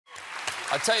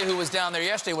I'll tell you who was down there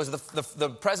yesterday was the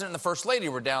president and the first lady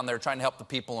were down there trying to help the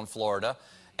people in Florida.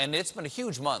 And it's been a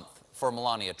huge month for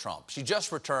Melania Trump. She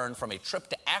just returned from a trip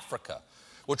to Africa,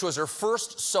 which was her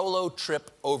first solo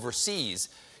trip overseas.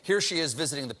 Here she is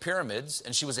visiting the pyramids,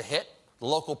 and she was a hit. The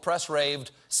local press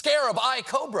raved, "Scarab, eye,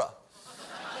 cobra."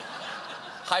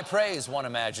 High praise, one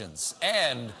imagines.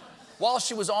 And while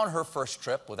she was on her first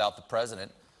trip without the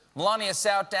president, Melania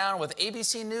sat down with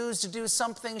ABC News to do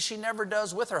something she never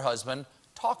does with her husband,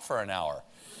 talk for an hour.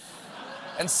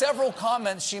 And several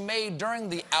comments she made during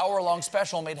the hour-long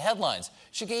special made headlines.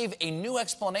 She gave a new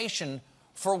explanation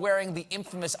for wearing the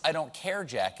infamous I Don't Care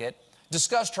jacket,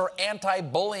 discussed her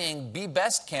anti-bullying Be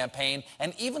Best campaign,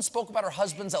 and even spoke about her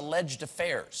husband's alleged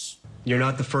affairs. You're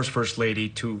not the first lady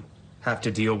to have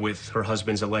to deal with her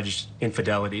husband's alleged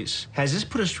infidelities. Has this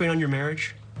put a strain on your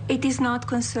marriage? It is not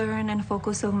concern and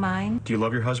focus of mine. Do you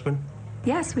love your husband?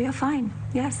 Yes, we are fine.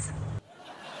 Yes.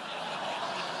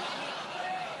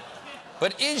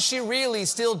 But is she really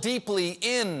still deeply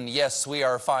in Yes, We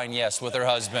Are Fine, Yes with her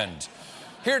husband?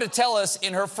 Here to tell us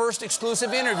in her first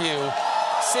exclusive interview,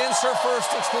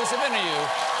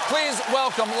 please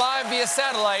welcome live via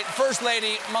satellite, First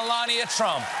Lady Melania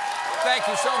Trump. Thank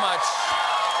you so much.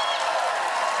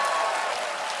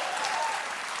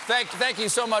 Thank you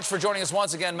so much for joining us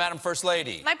once again, Madam First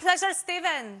Lady. My pleasure,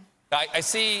 Stephen. I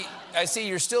see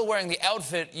you're still wearing the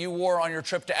outfit you wore on your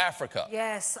trip to Africa.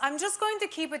 Yes, I'm just going to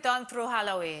keep it on through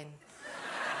Halloween.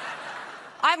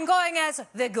 I'm going as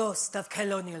the ghost of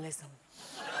colonialism.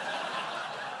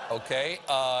 Okay,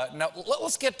 now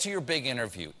let's get to your big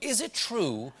interview. Is it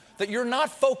true that you're not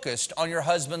focused on your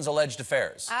husband's alleged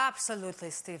affairs?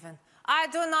 Absolutely, Stephen. I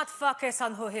do not focus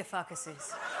on who he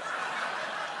focuses.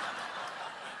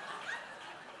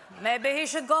 Maybe he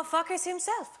should go focus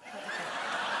himself.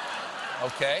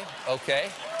 Okay.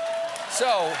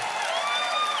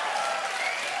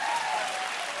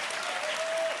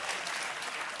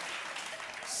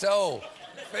 So,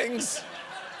 things...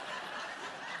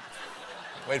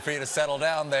 Wait for you to settle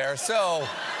down there. So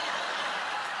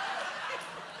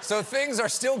things are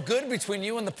still good between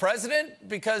you and the president?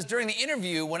 Because during the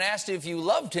interview, when asked if you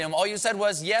loved him, all you said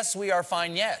was, "Yes, we are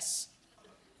fine, yes."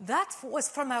 That was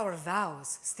from our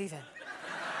vows, Stephen.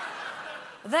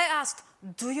 They asked,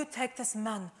 "Do you take this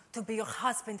man to be your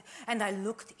husband?" And I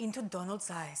looked into Donald's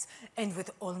eyes, and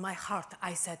with all my heart,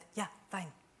 I said, "Yeah,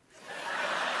 fine."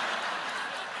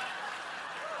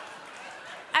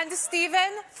 And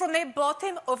Stephen, from the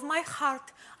bottom of my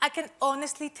heart, I can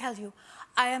honestly tell you,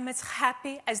 I am as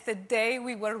happy as the day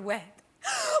we were wed.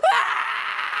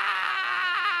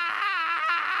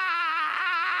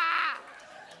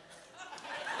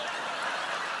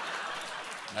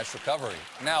 Nice recovery.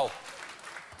 Now,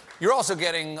 you're also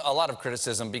getting a lot of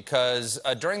criticism because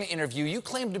during the interview, you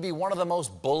claimed to be one of the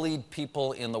most bullied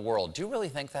people in the world. Do you really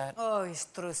think that? Oh, it's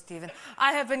true, Stephen.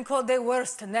 I have been called the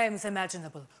worst names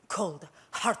imaginable. Cold,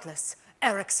 heartless,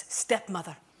 Eric's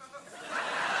stepmother.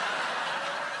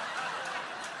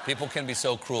 People can be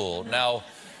so cruel. Now,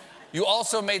 you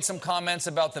also made some comments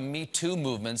about the Me Too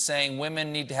movement, saying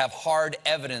women need to have hard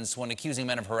evidence when accusing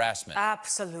men of harassment.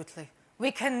 Absolutely.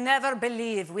 We can never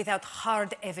believe without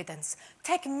hard evidence.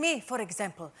 Take me, for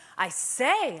example. I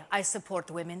say I support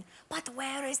women, but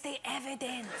where is the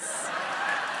evidence?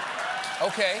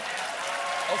 Okay,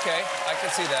 I can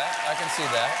see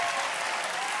that.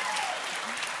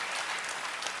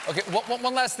 Okay,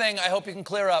 one last thing I hope you can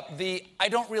clear up. The I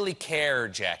don't really care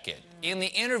jacket. In the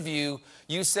interview,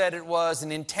 you said it was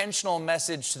an intentional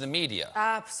message to the media.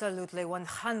 Absolutely,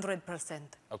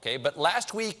 100%. Okay, but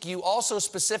last week you also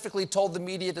specifically told the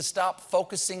media to stop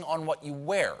focusing on what you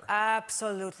wear.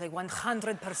 Absolutely,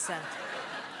 100%.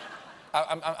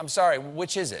 I'm sorry,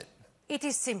 which is it? It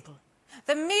is simple.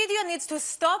 The media needs to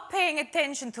stop paying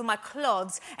attention to my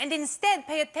clothes and instead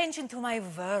pay attention to my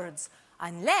words.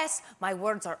 Unless my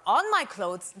words are on my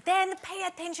clothes, then pay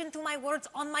attention to my words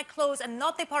on my clothes and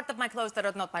not the part of my clothes that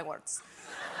are not my words.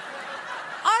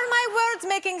 Are my words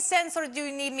making sense, or do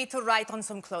you need me to write on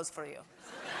some clothes for you?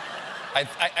 I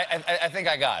think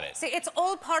I got it. See, it's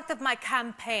all part of my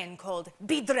campaign called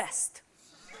Be Dressed.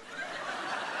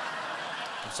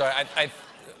 I'm sorry,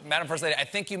 Madam First Lady, I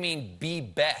think you mean Be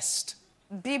Best.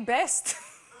 Be Best?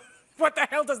 What the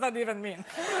hell does that even mean?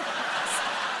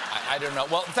 I don't know.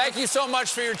 Well, thank you so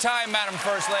much for your time, Madam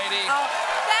First Lady. Oh,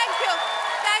 thank you.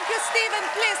 Thank you, Stephen.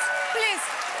 Please.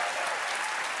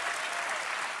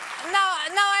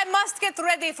 Now I must get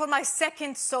ready for my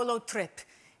second solo trip.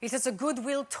 It is a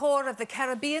goodwill tour of the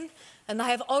Caribbean, and I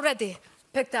have already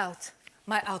picked out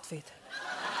my outfit.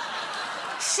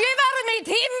 Shiver me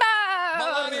timbers!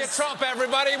 Melania Trump,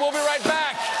 everybody. We'll be right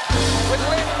back with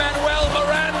Lady